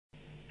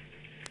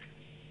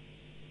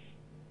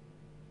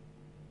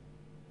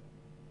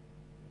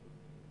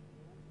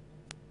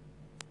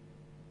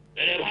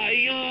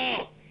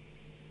بھائیوں،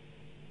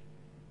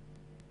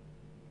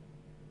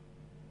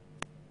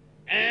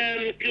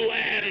 M Q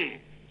M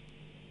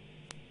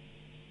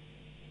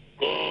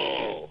کو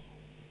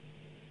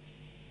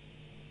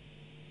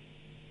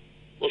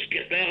اس کے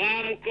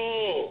پیغام کو،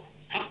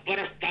 حق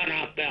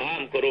پرستانہ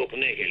پیغام کو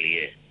روکنے کے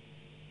لیے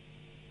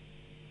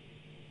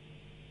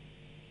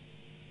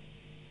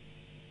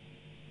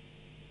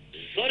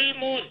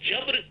ظلم و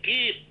جبر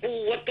کی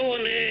قوتوں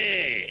نے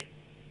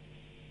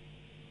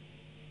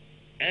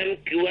ایم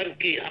کیو ایم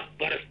کی حق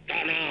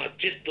پرستانہ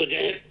جد و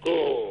جہد کو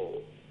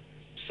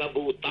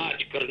سبوتاج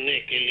کرنے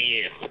کے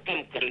لیے، ختم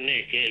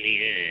کرنے کے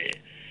لیے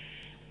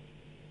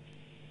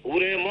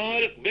پورے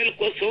ملک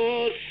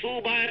بالخصوص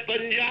صوبہ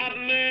پنجاب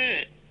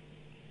میں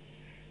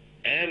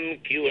ایم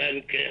کیو ایم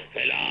کے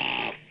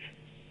خلاف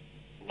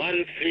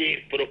منفی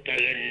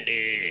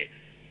پروپیگنڈے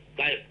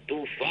کا ایک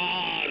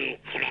طوفان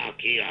کھڑا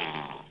کیا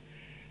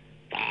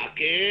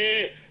تاکہ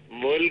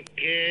ملک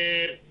کے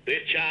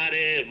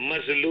بیچارے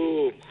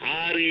مظلوم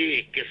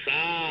ہاری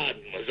کسان،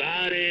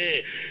 مزارے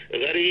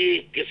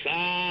غریب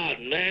کسان،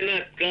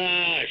 محنت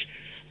کش،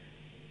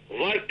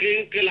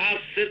 ورکنگ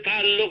کلاس سے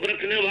تعلق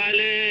رکھنے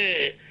والے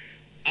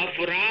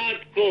افراد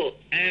کو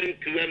ایم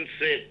کیو ایم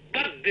سے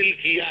بددل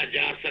کیا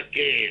جا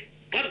سکے،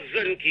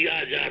 بدظن کیا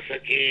جا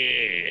سکے،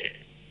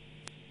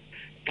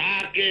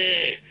 تاکہ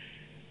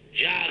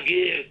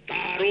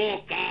جاگیرداروں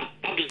کا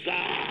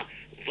قبضہ،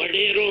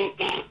 وڈیروں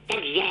کا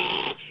قبضہ،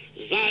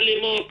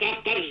 ظالموں کا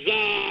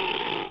قبضہ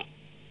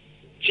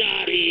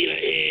جاری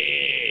رہے،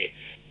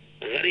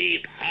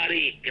 غریب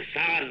ہاری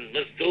کسان،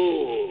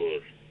 مزدور،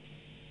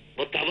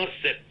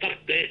 متوسط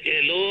طبقے کے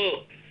لوگ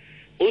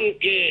ان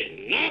کے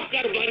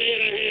نوکر بنے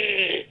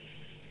رہے۔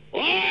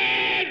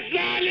 اوے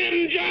ظالم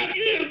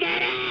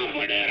جاگیرداراں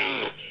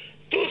وڈیراں،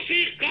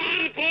 تسی کان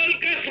کھول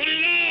کے سن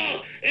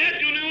لو، اے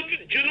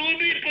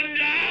جنوبی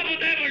پنجاب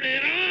دے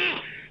وڈیراں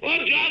اور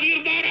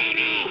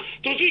جاگیرداراں،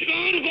 تسی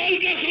کان کھول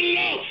کے سن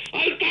لو،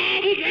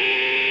 الطاف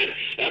حسین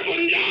اے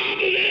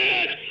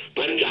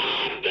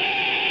پنجاب دے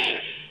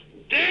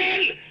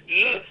دل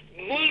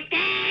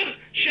ملتان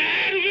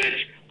شہر وچ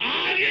آ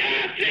گیا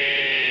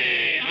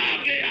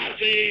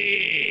سی۔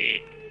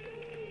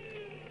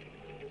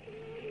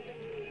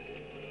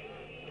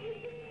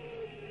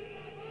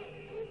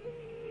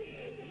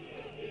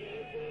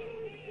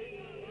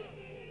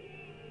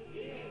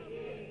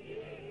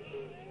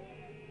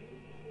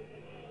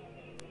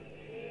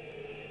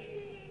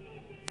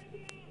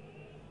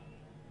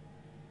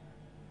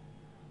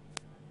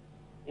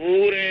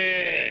 پورے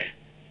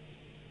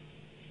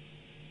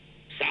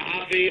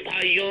صحافی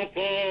بھائیوں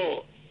کو،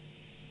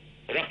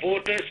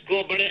 رپورٹرز کو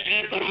بڑے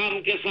احترام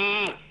کے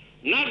ساتھ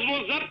نظم و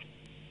ضبط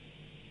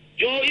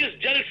جو اس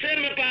جلسے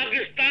میں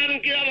پاکستان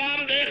کی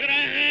عوام دیکھ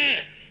رہے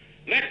ہیں،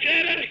 میں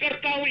چیلنج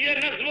کرتا ہوں، یہ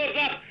نظم و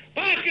ضبط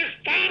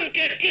پاکستان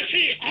کے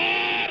کسی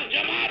اور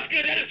جماعت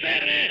کے جلسے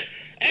میں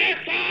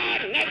ایسا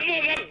نظم و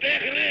ضبط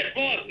دیکھنے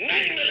کو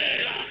نہیں ملے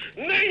گا،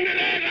 نہیں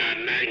ملے گا،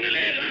 نہیں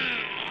ملے گا۔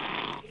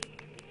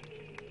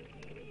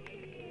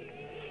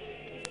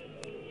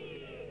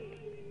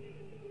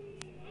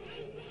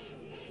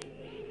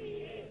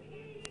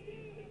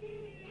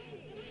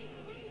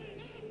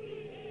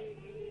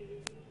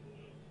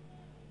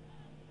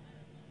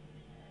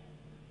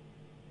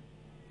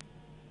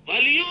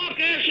 ولیوں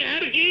کے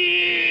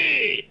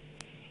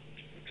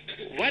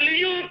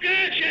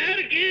شہر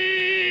کی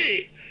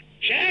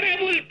شہر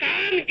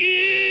ملتان کی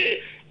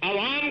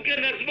عوام کے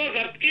نظم و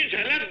ضبط کی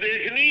جھلک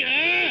دیکھنی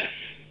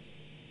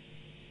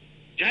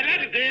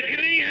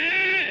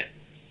ہے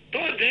تو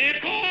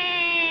دیکھو،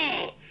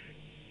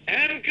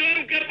 ایم کیو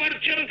ایم کے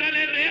پرچم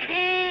تلے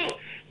دیکھو،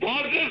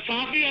 بہت سے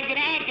صحافی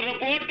حضرات،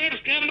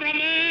 رپورٹرز، کیمرہ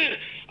مین،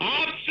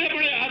 آپ سے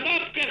بڑے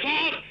ادب کے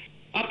ساتھ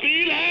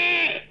اپیل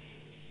ہے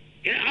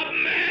کہ اب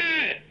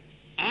میں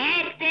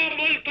آپ کو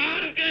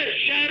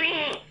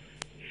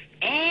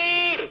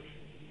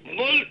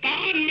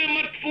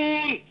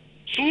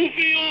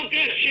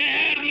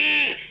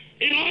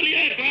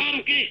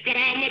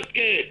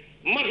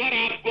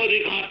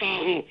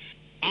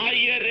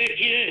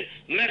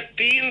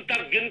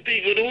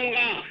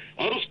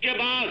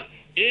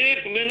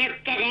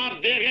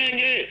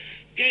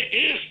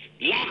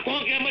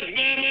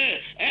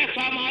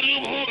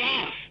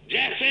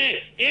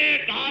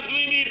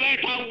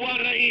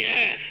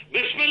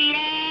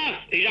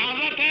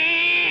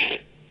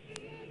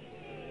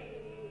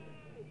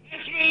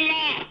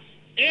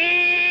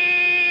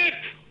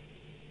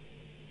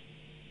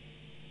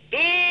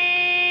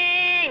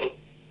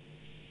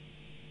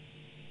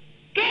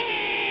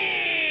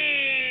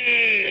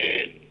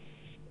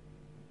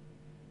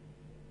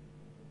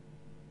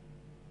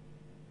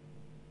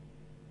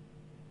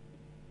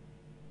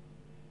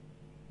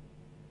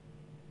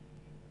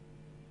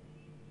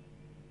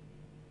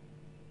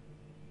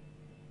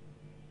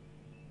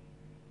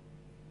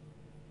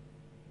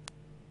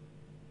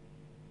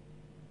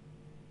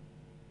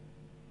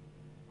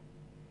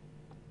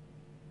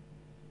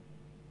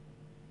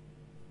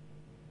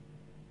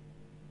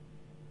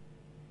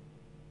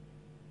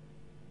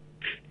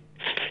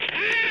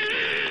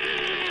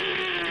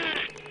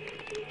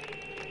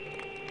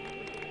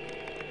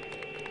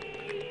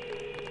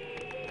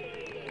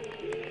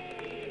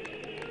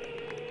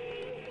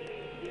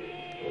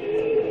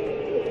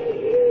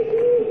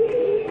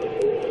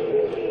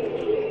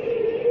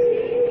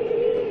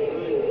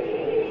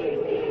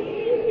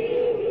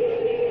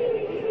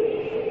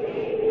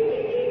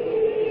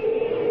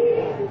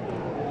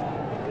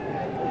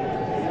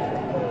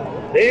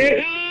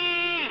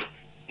دیکھا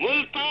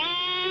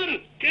ملتان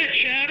کے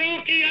شہروں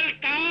کی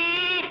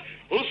الطاف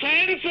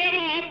حسین سے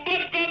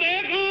محبت کو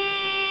دیکھا،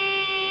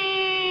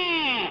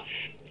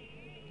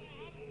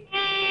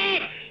 اور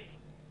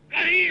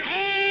کہیں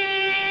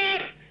اور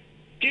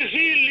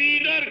کسی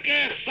لیڈر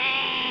کے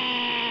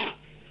ساتھ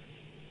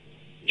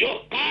جو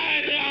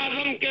قائد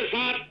اعظم کے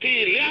ساتھ تھی،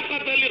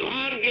 لیاقت علی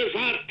خان کے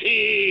ساتھ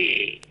تھی،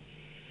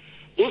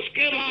 اس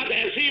کے بعد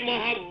ایسی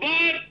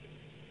محبت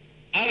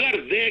اگر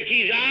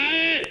دیکھی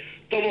جائے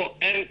تو وہ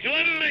ایم کیو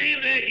ایم میں ہی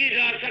دیکھی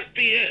جا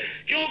سکتی ہے،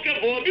 کیونکہ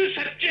وہ بھی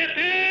سچے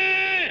تھے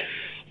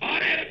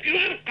اور M Q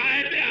M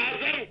Quaid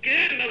Azam کے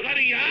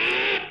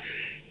نظریات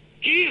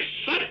کی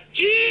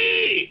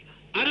سچی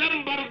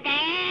علم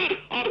بردار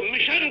اور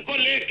مشن کو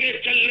لے کے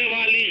چلنے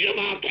والی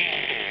جماعت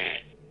ہے۔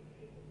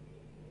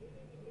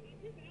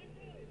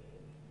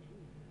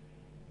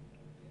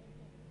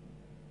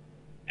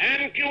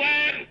 ایم کیو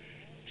ایم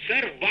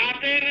صرف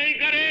باتیں نہیں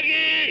کرے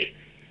گی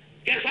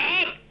کہ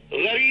صاحب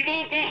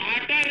غریبوں کو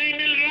آٹا نہیں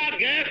مل رہا،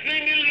 گیس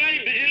نہیں مل رہی،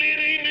 بجلی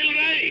نہیں مل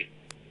رہی،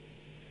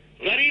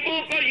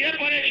 غریبوں کو یہ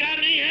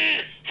پریشانی ہے،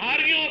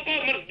 ہاریوں کو،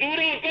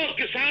 مزدوروں کو،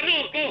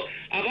 کسانوں کو،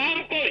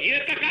 عوام کو یہ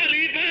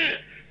تکالیف ہے،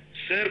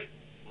 صرف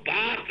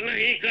بات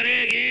نہیں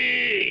کرے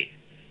گی۔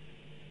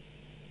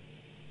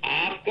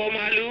 آپ کو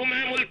معلوم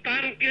ہے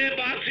ملتان کے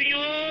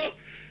باسیوں،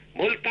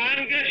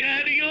 ملتان کے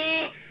شہریوں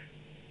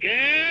کہ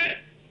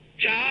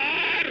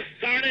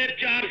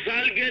 4-4.5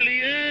 سال کے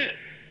لیے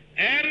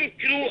ایم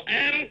کیو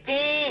ایم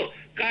کو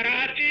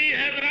کراچی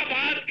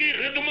حیدرآباد کی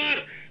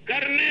خدمت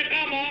کرنے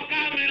کا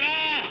موقع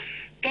ملا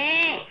تو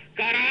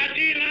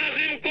کراچی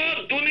ناظم کو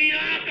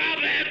دنیا کا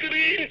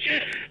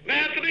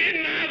بہترین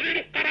ناظم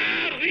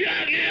قرار دیا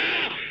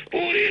گیا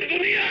پوری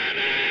دنیا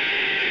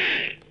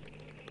میں۔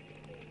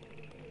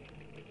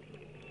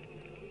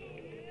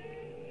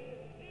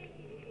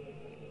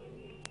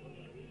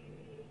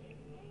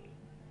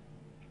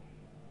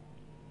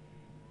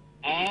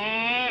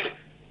 اور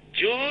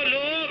جو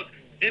لوگ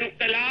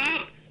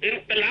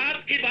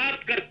انقلاب کی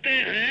بات کرتے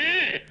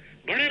ہیں،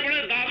 بڑے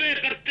بڑے دعوے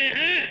کرتے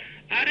ہیں،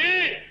 ارے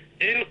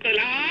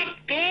انقلاب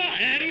تو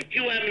ایم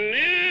کیو ایم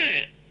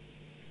نے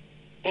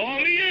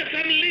قومی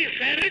اسمبلی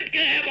سینٹ کے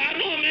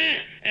ایوانوں میں،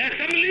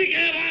 اسمبلی کے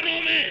ایوانوں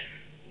میں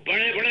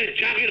بڑے بڑے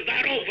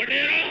جاگیرداروں،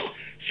 وڈیروں،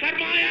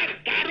 سرمایہ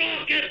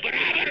داروں کے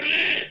برابر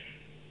میں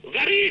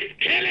غریب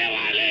ٹھیلے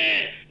والے،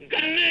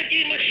 گنے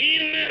کی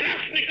مشین میں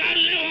رس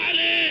نکالنے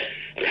والے،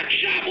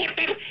 رکشا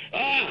موٹر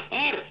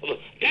اور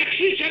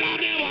ٹیکسی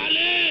چلانے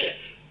والے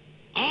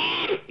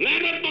اور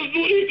محنت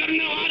مزدوری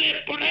کرنے والے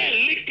پڑھے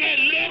لکھے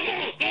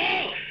لوگوں کو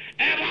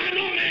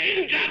ایوانوں میں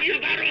ان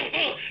جاگیرداروں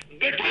کو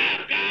بٹھا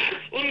کر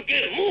ان کے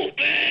منہ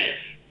پہ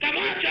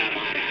تماچا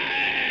مارا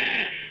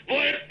ہے۔ وہ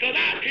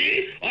ابتدا تھی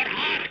اور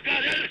آج کا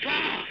جلسہ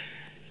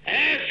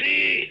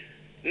ایسی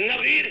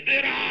نوید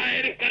دے رہا ہے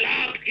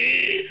انقلاب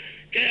کی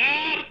کہ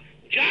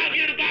آپ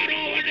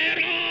جاگیرداروں،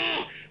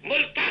 وڈیروں،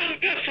 ملتان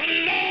کے سن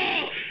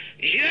لو،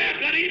 یہ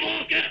غریبوں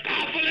کے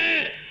قافلے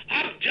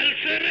اب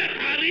جلسے میں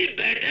خالی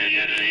بیٹھیں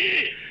گے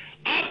نہیں۔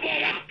 اب وہ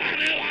وقت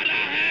آنے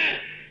والا ہے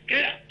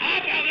کہ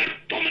اب اگر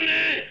تم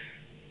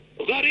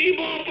نے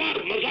غریبوں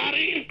پر،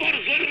 مظاہرین پر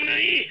ظلم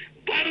نہیں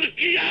بند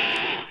کیا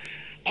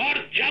اور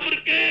جبر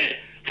کے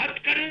ہتھ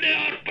کنڈے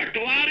اور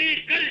پٹواری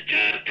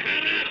کلچر،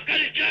 تھانہ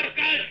کلچر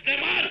کا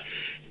استعمال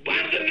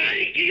بند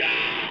نہیں کیا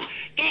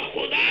تو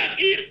خدا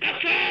کی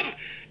قسم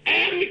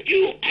ایم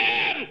کیو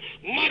ایم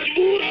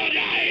مجبور ہو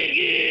جائے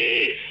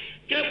گی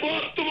کہ وہ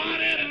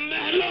تمہارے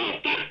محلوں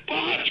تک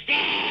پہنچ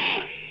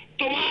کر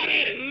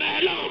تمہارے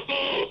محلوں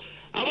کو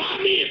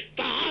عوامی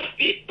اتحاد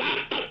کی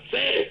طاقت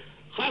سے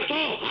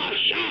خسو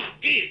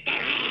خاشاک کی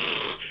طرح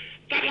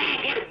تباہ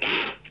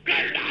برباد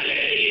کر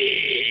ڈالے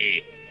گی۔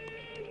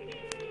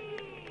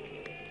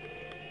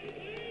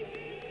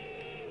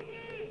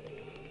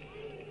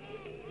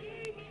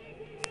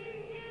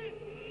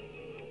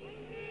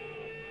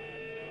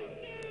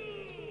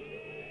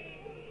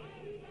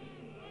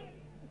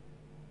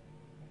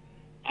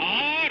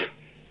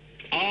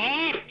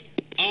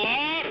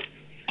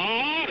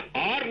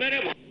 اور میرے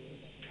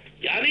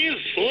یعنی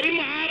ظلم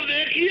آپ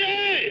دیکھیے،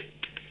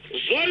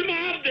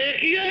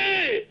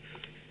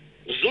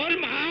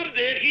 ظلم آپ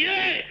دیکھیے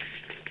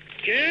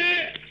کہ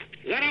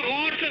ذرا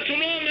غور سے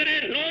سنو میرے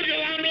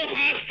نوجوانوں،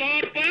 خاص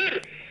طور پر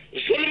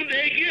ظلم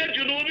دیکھیے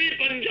جنوبی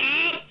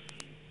پنجاب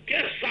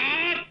کے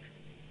ساتھ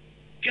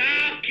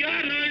کیا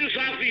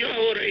ناانصافیاں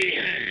ہو رہی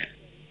ہیں۔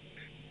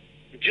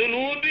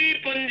 جنوبی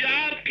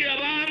پنجاب کے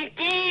عوام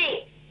کو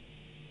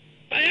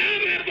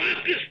قیام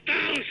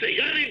پاکستان سے،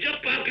 یعنی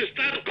جب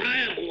پاکستان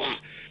قائم ہوا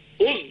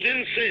اس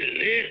دن سے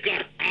لے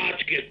کر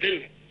آج کے دن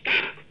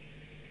تک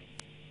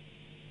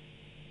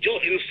جو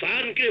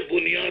انسان کے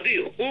بنیادی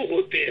حقوق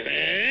ہوتے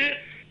ہیں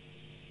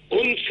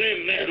ان سے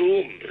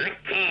محروم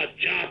رکھا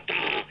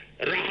جاتا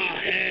رہا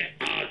ہے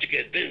آج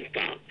کے دن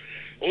تک۔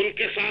 ان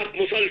کے ساتھ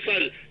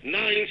مسلسل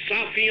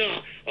ناانصافیاں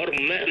اور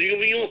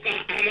محرومیوں کا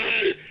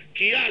عمل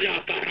کیا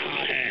جاتا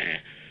رہا ہے۔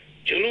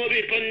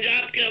 جنوبی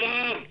پنجاب کے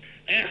عوام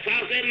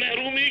احساس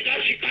محرومی کا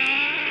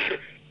شکار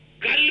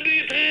کل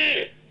بھی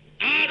تھے،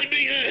 آج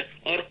بھی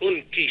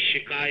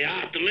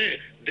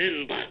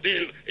دن بہ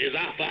دن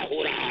اضافہ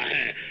ہو رہا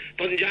ہے.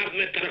 پنجاب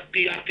میں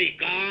ترقیاتی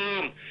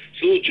کام،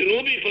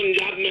 جنوبی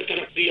پنجاب میں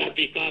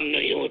ترقیاتی کام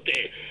نہیں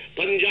ہوتے.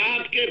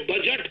 پنجاب کے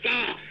بجٹ کا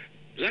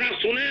ذرا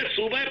سنیں،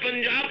 صوبہ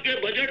پنجاب کے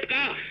بجٹ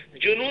کا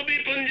جنوبی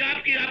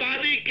پنجاب کی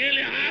آبادی کے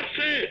لحاظ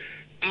سے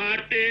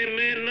آٹے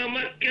میں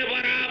نمک کے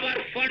برابر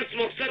فنڈز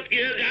مقصد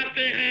کیے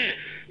جاتے ہیں.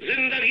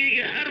 زندگی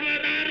کے ہر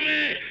میدان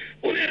میں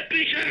انہیں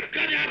پیچھے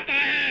رکھا جاتا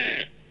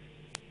ہے.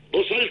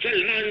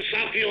 مسلسل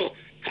ناانصافیوں،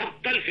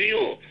 حق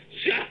تلفیوں،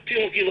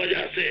 زیادتیوں کی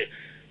وجہ سے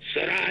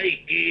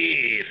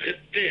سرائیکی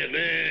خطے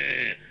میں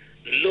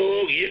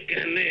لوگ یہ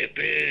کہنے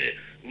پہ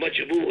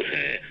مجبور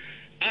ہیں،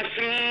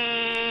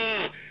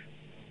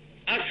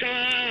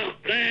 اساں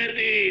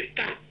قیدی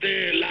تخت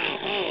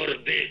لاہور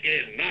دے کے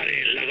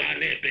نعرے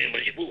لگانے پہ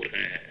مجبور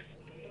ہیں.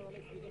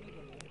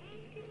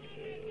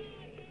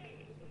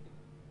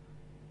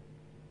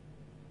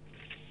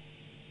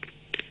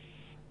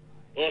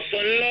 اور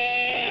سن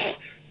لو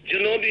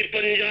جنوبی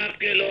پنجاب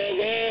کے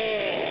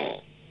لوگوں،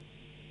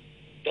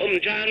 تم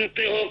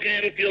جانتے ہو کہ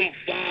MQM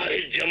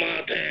فارغ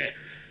جماعت ہے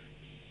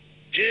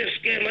جس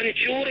کے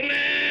منشور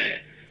میں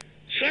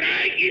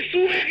سرائیکی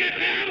صوبے کے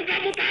قیام کا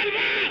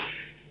مطالبہ،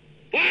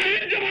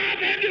 فارغ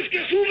جماعت ہے جس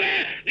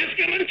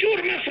کے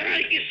منشور میں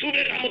سرائیکی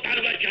صوبے کا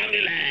مطالبہ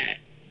شامل ہے.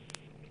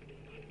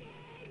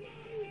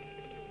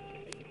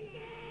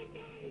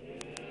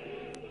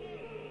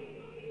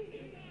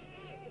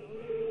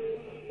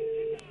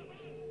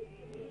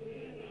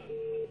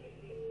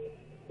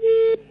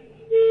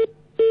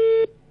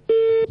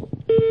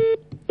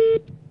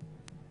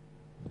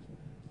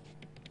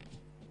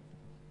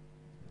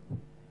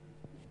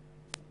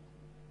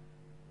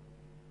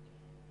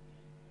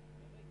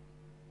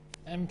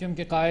 MQM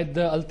کے قائد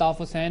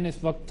الطاف حسین اس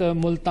وقت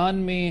ملتان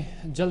میں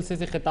جلسے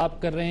سے خطاب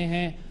کر رہے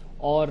ہیں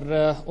اور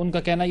ان کا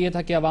کہنا یہ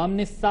تھا کہ عوام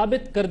نے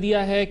ثابت کر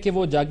دیا ہے کہ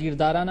وہ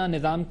جاگیردارانہ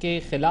نظام کے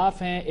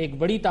خلاف ہیں. ایک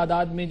بڑی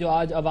تعداد میں جو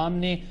آج عوام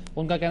نے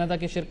ان کا کہنا تھا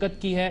کہ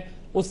شرکت کی ہے،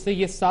 اس سے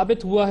یہ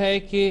ثابت ہوا ہے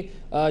کہ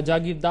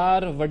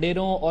جاگیردار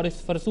وڈیروں اور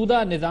اس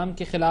فرسودہ نظام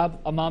کے خلاف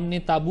عوام نے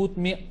تابوت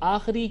میں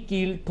آخری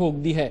کیل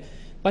ٹھوک دی ہے.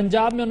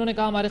 پنجاب میں انہوں نے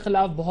کہا ہمارے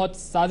خلاف بہت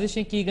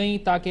سازشیں کی گئیں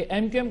تاکہ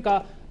MQM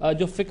کا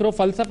جو فکر و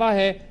فلسفہ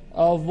ہے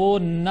وہ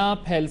نہ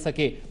پھیل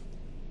سکے.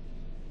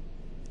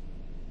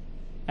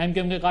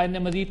 MQM کے قائد نے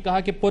مزید کہا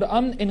کہ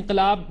پرامن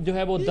انقلاب جو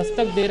ہے وہ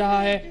دستک دے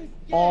رہا ہے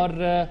اور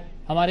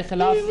ہمارے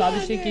خلاف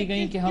سازشیں کی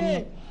گئیں کہ ہم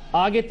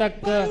آگے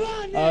تک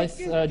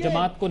اس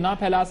جماعت کو نہ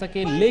پھیلا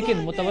سکے، لیکن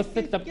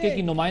متوسط طبقے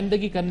کی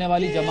نمائندگی کرنے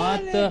والی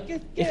جماعت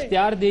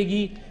اختیار دے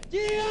گی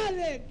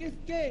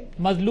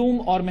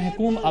مظلوم اور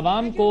محکوم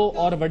عوام کو.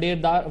 اور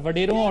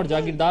وڈیروں اور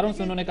جاگیرداروں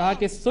سے انہوں نے کہا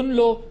کہ سن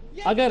لو،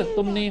 اگر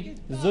تم نے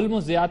ظلم و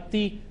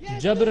زیادتی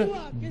جبر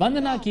بند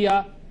نہ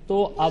کیا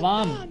تو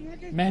عوام،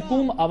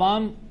 محکوم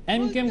عوام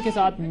MQM کے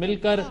ساتھ مل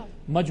کر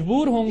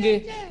مجبور ہوں گے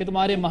کہ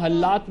تمہارے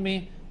محلات میں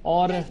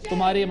اور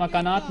تمہارے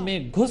مکانات میں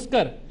گھس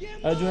کر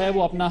جو ہے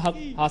وہ اپنا حق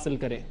حاصل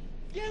کرے.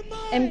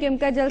 MQM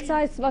کا جلسہ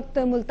اس وقت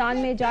ملتان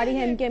میں جاری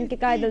ہے. MQM کے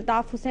قائد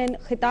الطاف حسین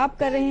خطاب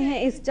کر رہے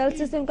ہیں. اس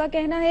جلسے سے ان کا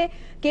کہنا ہے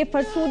کہ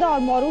فرسودہ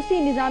اور موروثی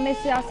نظام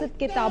سیاست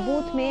کے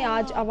تابوت میں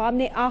آج عوام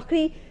نے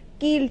آخری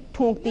کیل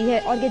ٹھونک دی ہے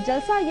اور یہ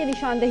جلسہ یہ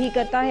نشاندہی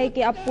کرتا ہے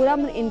کہ اب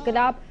پرامن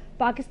انقلاب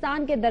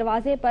پاکستان کے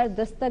دروازے پر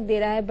دستک دے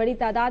رہا ہے. بڑی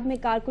تعداد میں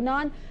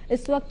کارکنان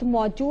اس وقت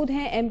موجود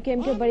ہیں.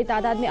 MQM کے بڑی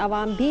تعداد میں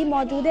عوام بھی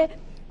موجود ہے.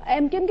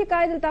 MQM کے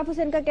قائد الطاف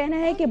حسین کا کہنا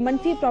ہے کہ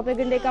منفی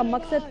پروپیگنڈے کا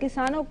مقصد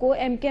کسانوں کو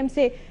MQM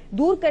سے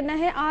دور کرنا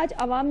ہے. آج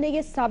عوام نے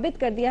یہ ثابت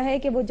کر دیا ہے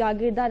کہ وہ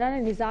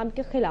جاگیردارانہ نظام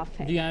کے خلاف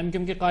ہے. جی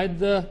MQM کے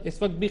قائد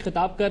اس وقت بھی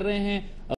خطاب کر رہے ہیں.